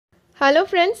Hello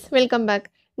friends, welcome back.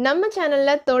 நம்ம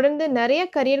சேனல்ல தொடர்ந்து நிறைய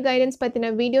கரியர் கைடன்ஸ்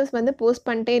பத்தின வீடியோஸ் போஸ்ட்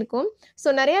பண்ணிட்டே இருக்கோம். ஸோ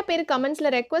நிறைய பேர் கமெண்ட்ஸ்ல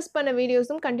ரெக்வெஸ்ட் பண்ண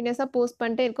வீடியோஸும் கண்டினியூஸாக போஸ்ட்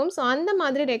பண்ணிட்டே இருக்கோம். ஸோ அந்த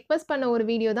மாதிரி ரெக்வெஸ்ட் பண்ண ஒரு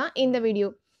வீடியோ தான் இந்த வீடியோ.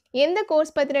 எந்த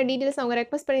கோர்ஸ் பற்றின டீட்டெயில்ஸ் அவங்க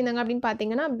ரெக்வெஸ்ட் பண்ணியிருந்தாங்க அப்படின்னு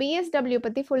பார்த்தீங்கன்னா BSW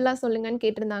பற்றி ஃபுல்லாக சொல்லுங்கன்னு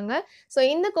கேட்டிருந்தாங்க. ஸோ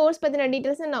இந்த கோர்ஸ் பற்றின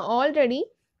டீட்டெயில்ஸ் நான் ஆல்ரெடி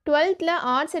 12th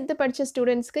ஆர்ட்ஸ் எடுத்து படித்த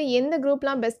ஸ்டூடெண்ட்ஸ்க்கு எந்த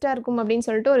குரூப்லாம் பெஸ்ட்டாக இருக்கும் அப்படின்னு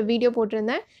சொல்லிட்டு ஒரு வீடியோ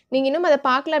போட்டிருந்தேன். நீங்கள் இன்னும் அதை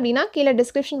பார்க்கல அப்படின்னா கீழே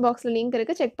டிஸ்கிரிப்ஷன் பாக்ஸில் லிங்க்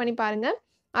இருக்குது, செக் பண்ணி பாருங்கள்.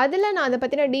 அதில் நான் அதை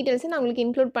பற்றின டீட்டெயில்ஸை நான் உங்களுக்கு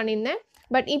இன்க்ளூட் பண்ணியிருந்தேன்.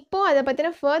 பட் இப்போது அதை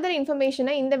பற்றின ஃபர்தர்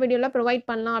இன்ஃபர்மேஷனை இந்த வீடியோவில் ப்ரொவைட்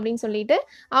பண்ணலாம் அப்படின்னு சொல்லிட்டு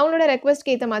அவங்களோட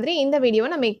ரெக்வெஸ்ட்க்கு ஏற்ற மாதிரி இந்த வீடியோவை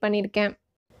நான் மேக் பண்ணியிருக்கேன்.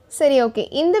 சரி, ஓகே.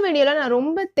 இந்த வீடியோவில் நான்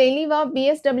ரொம்ப தெளிவாக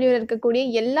BSWவில் இருக்கக்கூடிய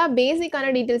எல்லா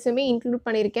பேசிக்கான டீட்டெயில்ஸுமே இன்க்ளூட்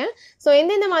பண்ணியிருக்கேன். ஸோ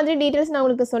எந்தெந்த மாதிரி டீட்டெயில்ஸ் நான்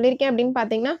உங்களுக்கு சொல்லியிருக்கேன் அப்படின்னு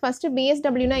பார்த்தீங்கன்னா, ஃபஸ்ட்டு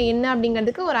BSWனா என்ன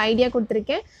அப்படிங்கிறதுக்கு ஒரு ஐடியா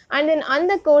கொடுத்துருக்கேன். அண்ட் தென்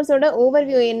அந்த கோர்ஸோட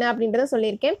ஓவர்வியூ என்ன அப்படின்றத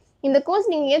சொல்லியிருக்கேன். இந்த கோர்ஸ்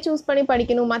நீங்கள் ஏன் சூஸ் பண்ணி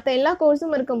படிக்கணும், மற்ற எல்லா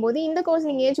கோர்ஸும் இருக்கும்போது இந்த கோர்ஸ்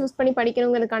நீங்கள் ஏன் சூஸ் பண்ணி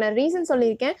படிக்கணுங்கிறதுக்கான ரீசன்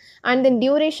சொல்லியிருக்கேன். And then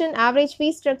duration, average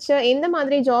fees structure, எந்த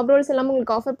மாதிரி ஜாப் ரோல்ஸ் எல்லாம்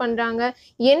உங்களுக்கு ஆஃபர் பண்ணுறாங்க,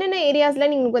 என்னென்ன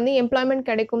ஏரியாஸில் நீங்கள் எம்ப்ளாய்மெண்ட்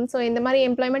கிடைக்கும், ஸோ இந்த மாதிரி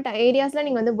எம்ப்ளாய்மெண்ட் ஏரியாஸில்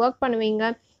நீங்கள் ஒர்க் பண்ணுவீங்க.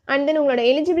 அண்ட் தென் உங்களோட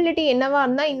எலிஜிபிலிட்டி என்னவாக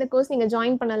இருந்தால் இந்த கோர்ஸ் நீங்கள்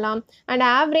ஜாயின் பண்ணலாம். அண்ட்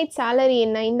ஆவரேஜ் சேலரி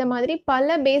என்ன, இந்த மாதிரி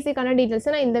பல பேசிக்கான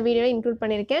டீட்டெயில்ஸை நான் இந்த வீடியோவில் இன்க்ளூட்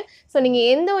பண்ணியிருக்கேன். ஸோ நீங்கள்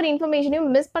எந்த ஒரு இன்ஃபர்மேஷனையும்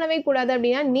மிஸ் பண்ணவே கூடாது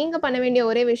அப்படின்னா நீங்கள் பண்ண வேண்டிய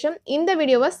ஒரே விஷயம் இந்த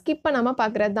வீடியோவை ஸ்கிப் பண்ணாமல்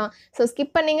பார்க்குறது தான். ஸோ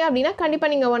ஸ்கிப் பண்ணிங்க அப்படின்னா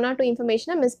கண்டிப்பாக நீங்கள் 1 or 2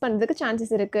 இன்ஃபர்மேஷனை மிஸ் பண்ணுறதுக்கு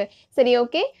சான்சஸ் இருக்குது. சரி,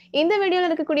 ஓகே. இந்த வீடியோவில்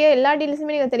இருக்கக்கூடிய எல்லா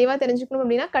டீட்டெயில்ஸுமே நீங்கள் தெளிவாக தெரிஞ்சுக்கணும்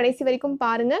அப்படின்னா கடைசி வரைக்கும்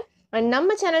பாருங்கள். அண்ட்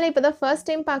நம்ம சேனலை இப்போ தான் ஃபர்ஸ்ட்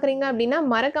டைம் பார்க்குறீங்க அப்படின்னா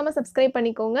மறக்காமல் சப்ஸ்கிரைப்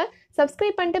பண்ணிக்கோங்க.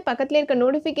 சப்ஸ்கிரைப் பண்ணிட்டு பக்கத்தில் இருக்க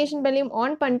நோட்டிஃபிகேஷன் பெல்லையும்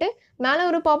ஆன் பண்ணிட்டு மேலே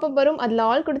ஒரு பாப்பப் வரும், அதில்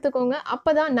ஆல் கொடுத்துக்கோங்க.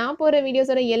 அப்போ தான் நான் போகிற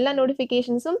வீடியோஸோட எல்லா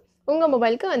நோட்டிஃபிகேஷன்ஸும் உங்கள்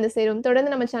மொபைலுக்கு வந்து சேரும்.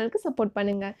 தொடர்ந்து நம்ம சேனலுக்கு சப்போர்ட்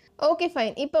பண்ணுங்கள். Okay,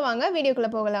 fine. இப்போ வாங்க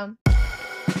வீடியோக்குள்ளே போகலாம்.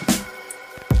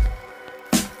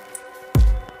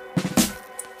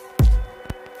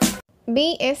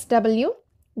 BSW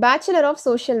Bachelor of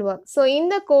Social Work. So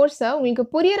இந்த கோர்ஸை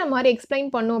உங்களுக்கு புரியிற மாதிரி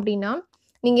எக்ஸ்பிளைன் பண்ணோம் அப்படின்னா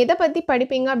நீங்கள் எதை பற்றி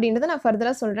படிப்பீங்க அப்படின்றத நான்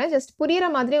ஃபர்தராக சொல்கிறேன். ஜஸ்ட் புரியிற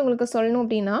மாதிரி உங்களுக்கு சொல்லணும்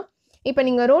அப்படின்னா, இப்போ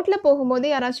நீங்கள் ரோட்டில் போகும்போது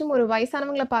யாராச்சும் ஒரு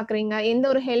வயசானவங்களை பார்க்குறீங்க, எந்த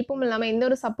ஒரு ஹெல்ப்பும் இல்லாமல், எந்த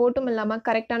ஒரு சப்போர்ட்டும் இல்லாமல்,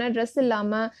 கரெக்டான ட்ரெஸ்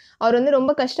இல்லாமல் அவர்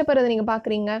ரொம்ப கஷ்டப்படுறதை நீங்கள்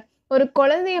பார்க்குறீங்க. ஒரு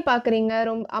குழந்தைய பார்க்குறீங்க,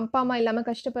 ரொம்ப அப்பா அம்மா இல்லாமல்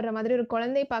கஷ்டப்படுற மாதிரி ஒரு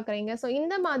குழந்தைய பார்க்குறீங்க. ஸோ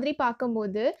இந்த மாதிரி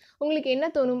பார்க்கும்போது உங்களுக்கு என்ன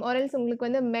தோணும்? ஆர்எல்ஸ்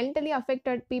உங்களுக்கு மென்டலி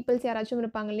அஃபெக்டட் பீப்புள்ஸ் யாராச்சும்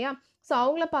இருப்பாங்க இல்லையா? ஸோ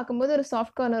அவங்கள பார்க்கும்போது ஒரு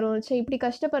சாஃப்ட் கார்னர் வச்சு இப்படி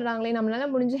கஷ்டப்படுறாங்களே,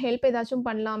 நம்மளால் முடிஞ்ச ஹெல்ப் ஏதாச்சும்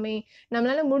பண்ணலாமே,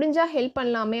 நம்மளால் முடிஞ்சால் ஹெல்ப்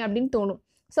பண்ணலாமே அப்படின்னு தோணும்.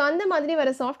 ஸோ அந்த மாதிரி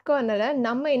வர சாஃப்ட் கார்னரை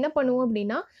நம்ம என்ன பண்ணுவோம்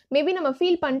அப்படின்னா, மேபி நம்ம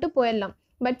ஃபீல் பண்ணிட்டு போயிடலாம்.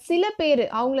 பட் சில பேர்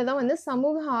அவங்கள தான்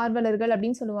சமூக ஆர்வலர்கள்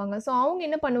அப்படின்னு சொல்லுவாங்க. ஸோ அவங்க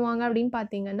என்ன பண்ணுவாங்க அப்படின்னு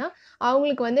பார்த்தீங்கன்னா,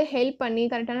 அவங்களுக்கு ஹெல்ப் பண்ணி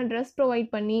கரெக்டான ட்ரெஸ் ப்ரொவைட்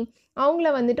பண்ணி அவங்கள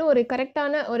ஒரு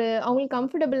கரெக்டான ஒரு அவங்களுக்கு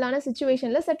கம்ஃபர்டபுளான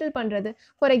சிச்சுவேஷனில் செட்டில் பண்ணுறது.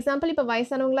 ஃபார் எக்ஸாம்பிள், இப்போ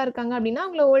வயசானவங்களா இருக்காங்க அப்படின்னா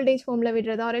அவங்கள ஓல்டேஜ் ஹோமில்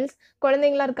விடுறது, ஆர்எல்ஸ்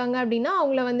குழந்தைங்களா இருக்காங்க அப்படின்னா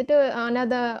அவங்கள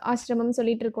அனாத ஆசிரமம்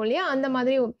சொல்லிட்டு இருக்கோம் இல்லையா, அந்த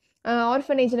மாதிரி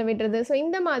ஆர்ஃபனேஜில் விடுறது. ஸோ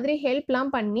இந்த மாதிரி ஹெல்ப்லாம்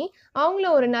பண்ணி அவங்கள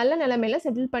ஒரு நல்ல நிலைமையில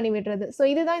செட்டில் பண்ணி விடுறது. ஸோ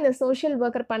இதுதான் இந்த சோஷியல்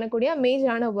ஒர்க்கர் பண்ணக்கூடிய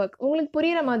மேஜரான ஒர்க். உங்களுக்கு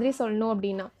புரிகிற மாதிரி சொல்லணும்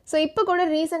அப்படின்னா. ஸோ இப்போ கூட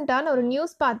ரீசெண்டாக நான் ஒரு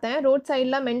நியூஸ் பார்த்தேன். ரோட்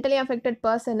சைடில் மென்டலி அஃபெக்டட்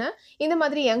பர்சனை இந்த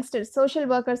மாதிரி யங்ஸ்டர்ஸ், சோஷியல்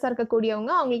ஒர்க்கர்ஸாக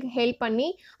இருக்கக்கூடியவங்க அவங்களுக்கு ஹெல்ப் பண்ணி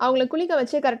அவங்கள குளிக்க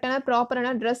வச்சு கரெக்டான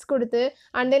ப்ராப்பரான ட்ரெஸ் கொடுத்து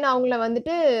அண்ட் தென் அவங்கள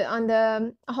அந்த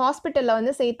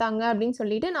ஹாஸ்பிட்டலில் சேர்த்தாங்க அப்படின்னு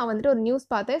சொல்லிட்டு நான் ஒரு நியூஸ்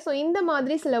பார்த்தேன். ஸோ இந்த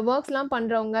மாதிரி சில ஒர்க்ஸ்லாம்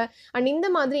பண்ணுறவங்க அண்ட் இந்த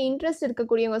மாதிரி இன்ட்ரெஸ்ட்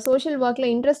இருக்கக்கூடியவங்க, சோஷியல்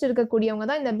ஒர்க்கில் இன்ட்ரெஸ்ட் இருக்கக்கூடியவங்க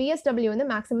தான் இந்த BSW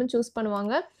மேக்ஸிமம் சூஸ்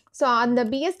பண்ணுவாங்க. ஸோ அந்த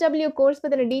BSW கோர்ஸ்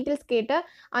பற்றின டீட்டெயில்ஸ் கேட்ட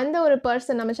அந்த ஒரு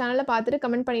பர்சன் நம்ம சேனலில் பார்த்துட்டு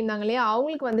கமெண்ட் பண்ணியிருந்தாங்க இல்லையா,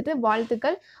 அவங்களுக்கு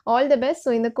வாழ்த்துக்கள், ஆல் தி பெஸ்ட்.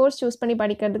 ஸோ இந்த கோர்ஸ் சூஸ் பண்ணி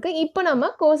படிக்கிறதுக்கு இப்போ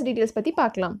நம்ம கோர்ஸ் டீட்டெயில்ஸ் பற்றி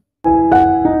பார்க்கலாம்.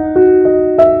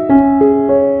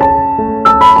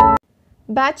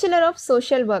 Bachelor of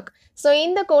Social Work. So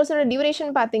இந்த கோர்ஸோட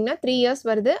டியூரேஷன் பார்த்தீங்கன்னா 3 years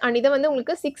வருது. அண்ட் இதை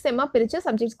உங்களுக்கு 6 செம்மாக பிரித்து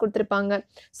சப்ஜெக்ட்ஸ் கொடுத்துருப்பாங்க.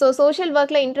 ஸோ சோஷியல்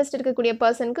ஒர்க்கில் இன்ட்ரெஸ்ட் இருக்கக்கூடிய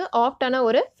பர்சனுக்கு ஆப்டான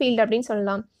ஒரு ஃபீல்டு அப்படின்னு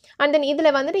சொல்லலாம். அண்ட் தென்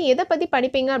இதில் எதை பற்றி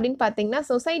படிப்பீங்க அப்படின்னு பார்த்தீங்கன்னா,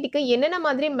 சொசைட்டிக்கு என்னென்ன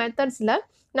மாதிரி மெத்தட்ஸில்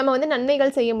நம்ம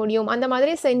நன்மைகள் செய்ய முடியும், அந்த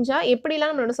மாதிரி செஞ்சால் எப்படிலாம்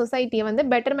நம்மளோட சொசைட்டியை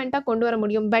பெட்டர்மெண்ட்டாக கொண்டு வர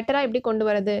முடியும், பெட்டராக எப்படி கொண்டு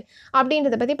வரது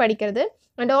அப்படின்றத பற்றி படிக்கிறது.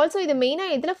 அண்ட் ஆல்சோ இது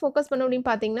மெயினாக எதில் ஃபோக்கஸ் பண்ணணும் அப்படின்னு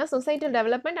பார்த்தீங்கன்னா, சொசைட்டல்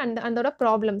டெவலப்மெண்ட் அண்ட் அதோட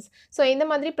ப்ராப்ளம்ஸ். ஸோ எந்த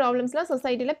மாதிரி ப்ராப்ளம்ஸ்லாம்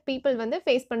சொசைட்டியில் பீப்புள்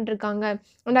ஃபேஸ் பண்ணிருக்காங்க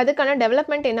அண்ட் அதுக்கான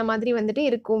டெவலப்மெண்ட் என்ன மாதிரி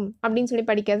இருக்கும் அப்படின்னு சொல்லி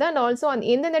படிக்கிறது. அண்ட் ஆல்சோ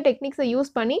எந்தெந்த டெக்னிக்ஸை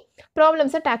யூஸ் பண்ணி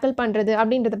ப்ராப்ளம்ஸை டேக்கிள் பண்ணுறது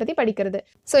அப்படின்றத பற்றி படிக்கிறது.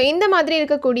 ஸோ இந்த மாதிரி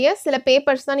இருக்கக்கூடிய சில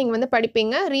பேப்பர்ஸ் தான் நீங்கள்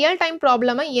படிப்பீங்க. ரியல் டைம்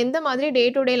ப்ராப்ளமை எந்த மாதிரி டே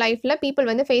டு டே லைஃப்பில்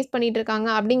பீப்புள் ஃபேஸ் பண்ணிட்டு இருக்காங்க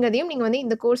அப்படிங்கிறதையும் நீங்கள்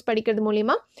இந்த கோர்ஸ் படிக்கிறது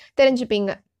மூலிமா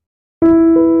தெரிஞ்சுப்பீங்க.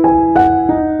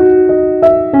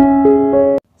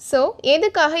 ஸோ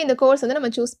எதுக்காக இந்த கோர்ஸ் நம்ம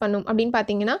சூஸ் பண்ணோம் அப்படின்னு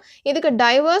பார்த்தீங்கன்னா, இதுக்கு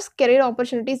டைவர்ஸ் கெரியர்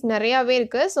ஆப்பர்ச்சுனிட்டிஸ் நிறையாவே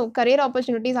இருக்குது. ஸோ கரியர்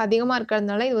ஆப்பர்ச்சுனிட்டிஸ் அதிகமாக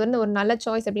இருக்கிறதுனால இது ஒரு நல்ல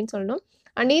சாய்ஸ் அப்படின்னு சொல்லணும்.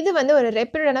 அண்ட் இது ஒரு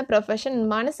ரெப்யூட்டடான ப்ரொஃபஷன்,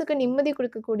 மனசுக்கு நிம்மதி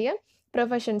கொடுக்கக்கூடிய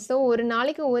ப்ரொஃபஷன். ஸோ ஒரு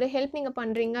நாளைக்கு ஒரு ஹெல்ப் நீங்க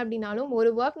பண்றீங்க அப்படின்னாலும்,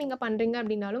 ஒரு வொர்க் நீங்க பண்றீங்க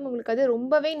அப்படின்னாலும், உங்களுக்கு அது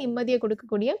ரொம்பவே நிம்மதிய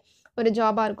குடுக்கக்கூடிய ஒரு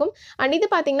ஜாபா இருக்கும். அண்ட் இது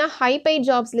பார்த்தீங்கன்னா, ஹை பெய்ட்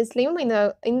ஜாப்ஸ் லிஸ்ட்லயும் இந்த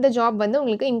இந்த ஜாப் வந்து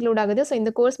உங்களுக்கு இன்க்ளூட் ஆகுது. ஸோ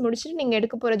இந்த கோர்ஸ் முடிச்சுட்டு நீங்க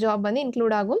எடுக்க போற ஜாப் வந்து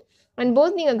இன்க்ளூட் ஆகும். அண்ட்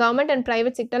போத் நீங்க கவர்ன்மெண்ட் அண்ட்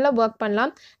பிரைவேட் செக்டர்ல வொர்க்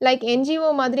பண்ணலாம். லைக் என்ஜிஓ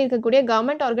மாதிரி இருக்கக்கூடிய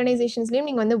கவர்ன்மெண்ட் ஆர்கனைசேஷன்ஸ்லயும்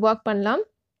நீங்க வந்து வொர்க் பண்ணலாம்.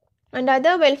 And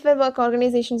other welfare work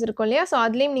organisations இருக்கும் இல்லையா? ஸோ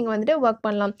அதுலயும் நீங்க வந்துட்டு வொர்க்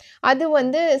பண்ணலாம். அது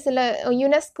வந்து சில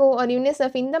யுனெஸ்கோ ஆர்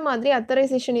யுனிசெஃப் இந்த மாதிரி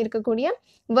அத்தாரைசேஷன் இருக்கக்கூடிய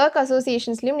வொர்க்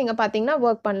அசோசியேஷன்ஸ்லயும் நீங்க பார்த்தீங்கன்னா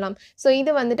வொர்க் பண்ணலாம். ஸோ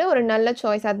இது வந்துட்டு ஒரு நல்ல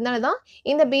சாய்ஸ். அதனால தான்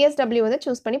இந்த பிஎஸ்டபிள்யூ வந்து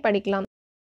சூஸ் பண்ணி படிக்கலாம்.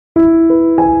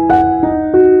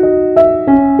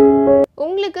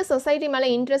 உங்களுக்கு சொசைட்டி மேல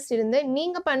இன்ட்ரெஸ்ட் இருந்து,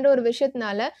 நீங்க பண்ற ஒரு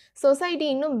விஷயத்தினால சொசைட்டி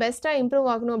இன்னும் பெஸ்ட்டா இம்ப்ரூவ்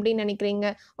ஆகணும் அப்படின்னு நினைக்கிறீங்க.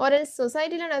 ஆர் எல்ஸ்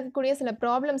சொசைட்டில நடக்கக்கூடிய சில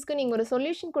ப்ராப்ளம்ஸ்க்கு நீங்க ஒரு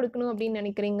சொல்யூஷன் குடுக்கணும் அப்படின்னு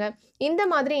நினைக்கிறீங்க. இந்த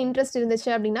மாதிரி இன்ட்ரெஸ்ட் இருந்துச்சு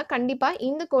அப்படின்னா, கண்டிப்பா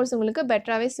இந்த கோர்ஸ் உங்களுக்கு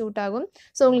பெட்டராவே சூட் ஆகும்.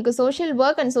 ஸோ உங்களுக்கு social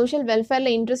work and social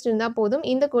வெல்ஃபேர்ல interest இருந்தா போதும்.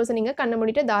 இந்த கோர்ஸ நீங்க கண்ண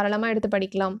மூடிட்டு தாராளமா எடுத்து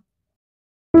படிக்கலாம்.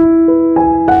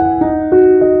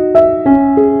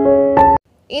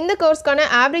 இந்த கோர்ஸ்க்கான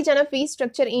ஆவரேஜான ஃபீஸ்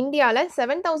ஸ்ட்ரக்சர் இந்தியால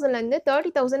 7,000லேருந்து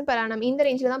 30,000 பெர் ஆனம் இந்த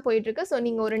ரேஞ்சில தான் போயிட்டுருக்கு. ஸோ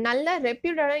நீங்க ஒரு நல்ல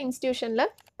ரெப்யூட்டடான இன்ஸ்டிடியூஷன்ல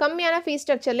கம்மியான ஃபீஸ்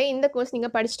ஸ்ட்ரக்சர்ல இந்த கோர்ஸ்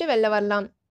நீங்க படிச்சுட்டு வெளில வரலாம்.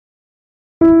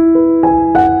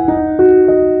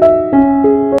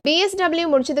 பிஎஸ்டபிள்யூ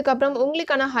முடிச்சதுக்கப்புறம்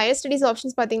உங்களுக்கான ஹையர் ஸ்டடீஸ்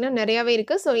ஆப்ஷன்ஸ் பார்த்தீங்கன்னா நிறையாவே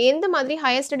இருக்குது. ஸோ எந்த மாதிரி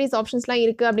ஹையர் ஸ்டடீஸ் ஆப்ஷன்ஸ்லாம்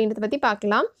இருக்குது அப்படின்றத பற்றி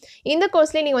பார்க்கலாம். இந்த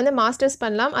கோர்ஸ்லேயே நீங்கள் வந்து மாஸ்டர்ஸ்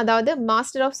பண்ணலாம். அதாவது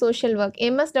master of social work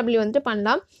MSW வந்துட்டு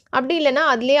பண்ணலாம். அப்படி இல்லைனா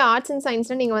அதுலேயே ஆர்ட்ஸ் அண்ட்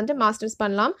சயின்ஸில் நீங்கள் வந்து மாஸ்டர்ஸ்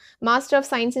பண்ணலாம். Master of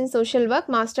science in social work,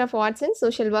 master of arts in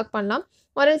social work பண்ணலாம்.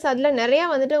 ஒரல்ஸ் அதில் நிறையா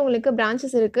வந்துட்டு உங்களுக்கு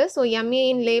பிரான்ச்சஸ் இருக்குது. So MA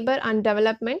in labour and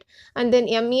development, and then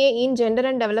MA in gender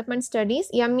and development studies,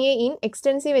 MA in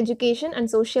extensive education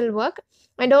and social work.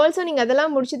 And also நீங்கள்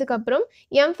அதெல்லாம் முடிச்சதுக்கப்புறம்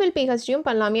MPhil பிஹெச்டியும்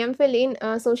பண்ணலாம். MPhil in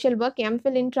social work,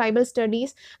 MPhil in tribal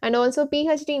studies, and also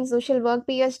PhD in social work,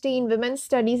 PhD in women's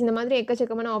studies, இந்த மாதிரி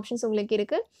எக்கச்சக்கமான options உங்களுக்கு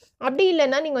இருக்குது. அப்படி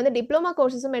இல்லைன்னா நீங்கள் வந்து டிப்ளமா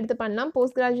கோர்ஸஸும் எடுத்து பண்ணலாம்.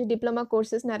 போஸ்ட் கிராஜுவேட் டிப்ளமா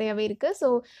கோர்சஸ் நிறையவே இருக்குது. ஸோ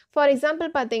ஃபார்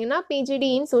எக்ஸாம்பிள் பார்த்தீங்கன்னா PGT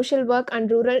in social work and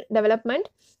rural development,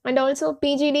 and also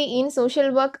PGT in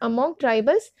social work among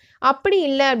tribals. அப்படி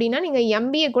இல்லை அப்படின்னா நீங்கள்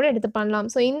எம்பிஏ கூட எடுத்து பண்ணலாம்.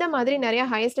 ஸோ இந்த மாதிரி நிறைய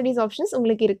ஹையர் ஸ்டடீஸ் ஆப்ஷன்ஸ்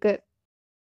உங்களுக்கு இருக்குது.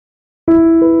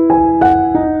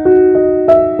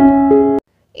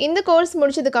 இந்த கோர்ஸ்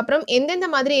முடிச்சதுக்கப்புறம் எந்தெந்த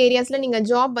மாதிரி ஏரியாஸில் நீங்கள்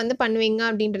ஜாப் வந்து பண்ணுவீங்க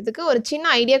அப்படின்றதுக்கு ஒரு சின்ன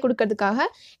ஐடியா கொடுக்கறதுக்காக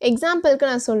எக்ஸாம்பிளுக்கு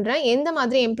நான் சொல்கிறேன் எந்த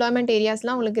மாதிரி எம்ப்ளாய்மெண்ட்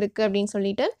ஏரியாஸ்லாம் உங்களுக்கு இருக்குது அப்படின்னு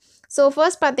சொல்லிட்டு. ஸோ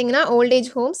ஃபர்ஸ்ட் பார்த்தீங்கன்னா voltage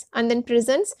Holmes, and then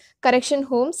prisons, correction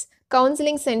Holmes,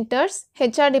 counselling centres,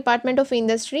 HR department of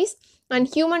industries and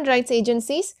human rights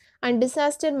agencies and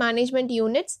disaster management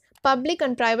units, public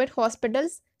and private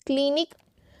hospitals, clinic,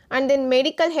 and then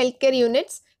medical health care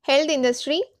units, health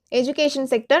industry, education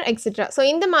sector etcetera. So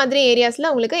இந்த மாதிரி ஏரியாஸில்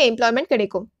உங்களுக்கு employment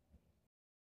கிடைக்கும்.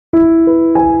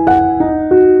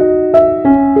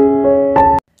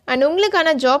 And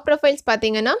உங்களுக்கான job profiles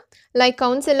பார்த்தீங்கன்னா like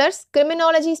counsellors,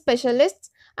 criminology ஸ்பெஷலிஸ்ட்ஸ்,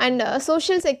 and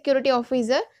social security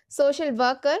officer, social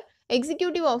worker,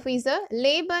 executive officer,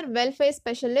 labour welfare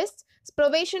specialist,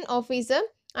 probation officer,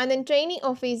 and then training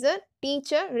officer,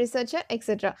 teacher, researcher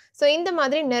etcetera. So இந்த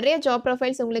மாதிரி நிறைய job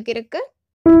profiles உங்களுக்கு இருக்குது.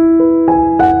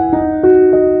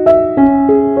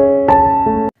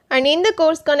 அண்ட் இந்த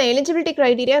கோர்ஸ்க்கான eligibility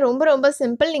criteria ரொம்ப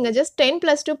simple. நீங்கள் just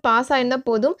 10+2 pass ஆயிருந்தால்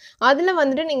போதும். அதில்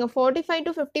வந்துட்டு நீங்கள் 45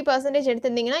 to 50%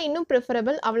 எடுத்திருந்தீங்கன்னா இன்னும்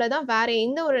ப்ரிஃபரபிள். அவ்வளோதான், வேறு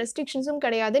எந்த ஒரு ரெஸ்ட்ரிக்ஷன்ஸும்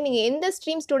கிடையாது. நீங்கள் எந்த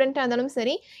ஸ்ட்ரீம் ஸ்டூடெண்ட்டாக இருந்தாலும்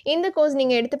சரி இந்த கோர்ஸ்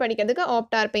நீங்கள் எடுத்து படிக்கிறதுக்கு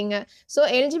ஆப்டாக இருப்பீங்க. ஸோ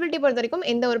எலிஜிபிலிட்டி பொறுத்த வரைக்கும்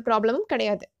எந்த ஒரு ப்ராப்ளமும்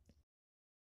கிடையாது.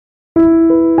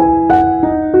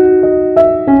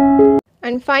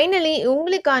 அண்ட் ஃபைனலி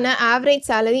உங்களுக்கான ஆவரேஜ்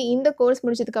சேலரி இந்த கோர்ஸ்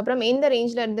முடிச்சதுக்கப்புறம் எந்த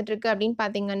ரேஞ்சில் இருந்துகிட்ருக்கு அப்படின்னு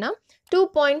பார்த்தீங்கன்னா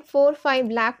 2.45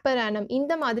 lakh per annum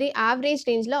இந்த மாதிரி ஆவரேஜ்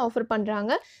ரேஞ்சில் ஆஃபர்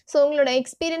பண்ணுறாங்க. ஸோ உங்களோட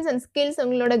எக்ஸ்பீரியன்ஸ் அண்ட் ஸ்கில்ஸ்,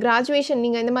 உங்களோட கிராஜுவேஷன்,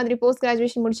 நீங்கள் இந்த மாதிரி போஸ்ட்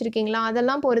கிராஜுவேஷன் முடிச்சிருக்கீங்களா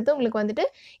அதெல்லாம் பொறுத்து உங்களுக்கு வந்துட்டு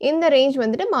இந்த ரேஞ்ச்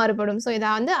வந்துட்டு மாறுபடும். ஸோ இதை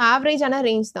வந்து ஆவரேஜான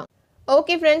ரேஞ்ச் தான்.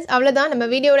 ஓகே ஃப்ரெண்ட்ஸ், அவ்வளோதான், நம்ம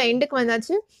வீடியோட எண்டுக்கு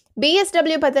வந்தாச்சு.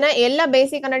 பிஎஸ்டபிள்யூ பற்றின எல்லா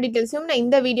பேசிக்கான டீட்டெயில்ஸும் நான்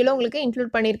இந்த வீடியோவில் உங்களுக்கு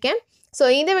இன்க்ளூட் பண்ணியிருக்கேன். ஸோ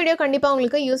இந்த வீடியோ கண்டிப்பாக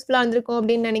உங்களுக்கு யூஸ்ஃபுல்லாக இருந்திருக்கும்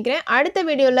அப்படின்னு நினைக்கிறேன். அடுத்த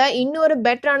வீடியோவில் இன்னொரு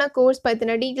பெட்டரான கோர்ஸ்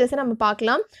பற்றின டீட்டெயில்ஸை நம்ம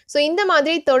பார்க்கலாம். ஸோ இந்த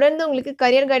மாதிரி தொடர்ந்து உங்களுக்கு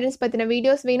கரியர் கைடன்ஸ் பற்றின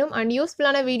வீடியோஸ் வேணும் அண்ட்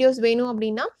யூஸ்ஃபுல்லான வீடியோஸ் வேணும்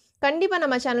அப்படின்னா கண்டிப்பாக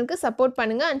நம்ம சேனலுக்கு சப்போர்ட்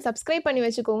பண்ணுங்கள் அண்ட் சப்ஸ்கிரைப் பண்ணி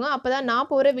வச்சுக்கோங்க. அப்போ தான் நான்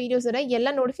போகிற வீடியோஸோட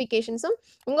எல்லா நோட்டிஃபிகேஷன்ஸும்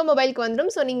உங்கள் மொபைலுக்கு வந்துடும்.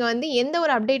 ஸோ நீங்கள் வந்து எந்த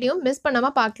ஒரு அப்டேட்டையும் மிஸ்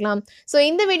பண்ணாமல் பார்க்கலாம். ஸோ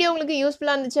இந்த வீடியோ உங்களுக்கு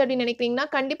யூஸ்ஃபுல்லாக இருந்துச்சு அப்படின்னு நினைக்கிறீங்கன்னா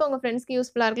கண்டிப்பாக உங்கள் ஃப்ரெண்ட்ஸ்க்கு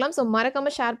யூஸ்ஃபுல்லாக இருக்கலாம். ஸோ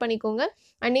மறக்காமல் ஷேர் பண்ணிக்கோங்க.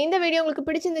 அண்ட் இந்த வீடியோ உங்களுக்கு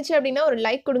பிடிச்சிருந்துச்சு அப்படின்னா ஒரு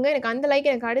லைக் கொடுங்க. எனக்கு அந்த லைக்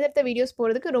எனக்கு அடுத்தடுத்த வீடியோஸ்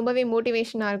போகிறதுக்கு ரொம்பவே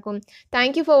மோட்டிவேஷனாக இருக்கும்.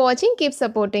 தேங்க்யூ ஃபார் வாட்சிங். Keep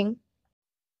supporting.